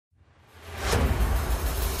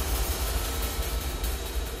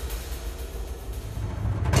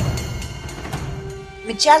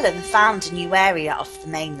Magellan found a new area off the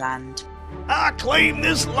mainland. I claim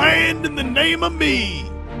this land in the name of me.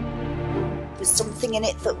 There was something in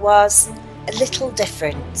it that was a little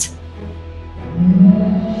different.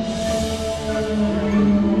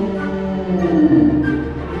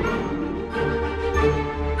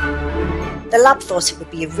 The lab thought it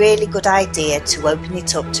would be a really good idea to open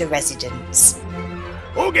it up to residents.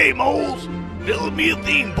 Okay, moles, build me a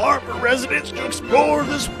theme park for residents to explore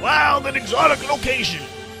this wild and exotic location.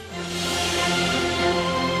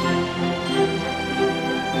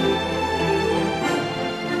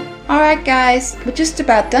 Alright guys, we're just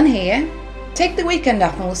about done here. Take the weekend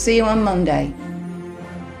off and we'll see you on Monday.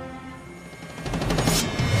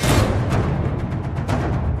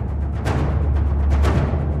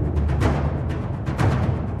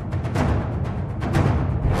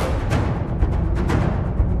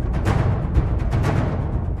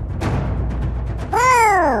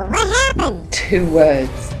 Two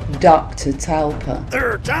words, Dr. Talpa. There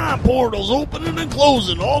are time portals opening and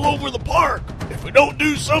closing all over the park. If we don't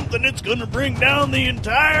do something, it's gonna bring down the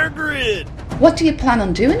entire grid. What do you plan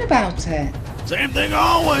on doing about it? Same thing I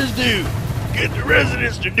always do. Get the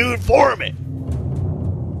residents to do it for me.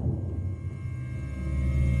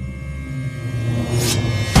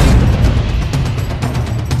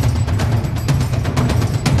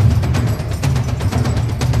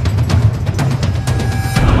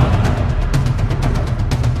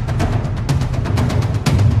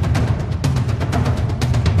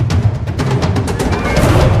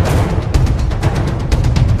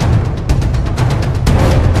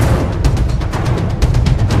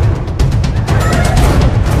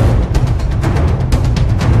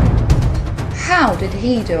 How did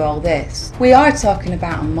he do all this? We are talking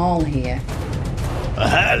about a mole here. A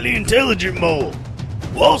highly intelligent mole,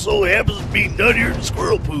 who also happens to be nuttier than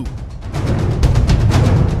squirrel poop.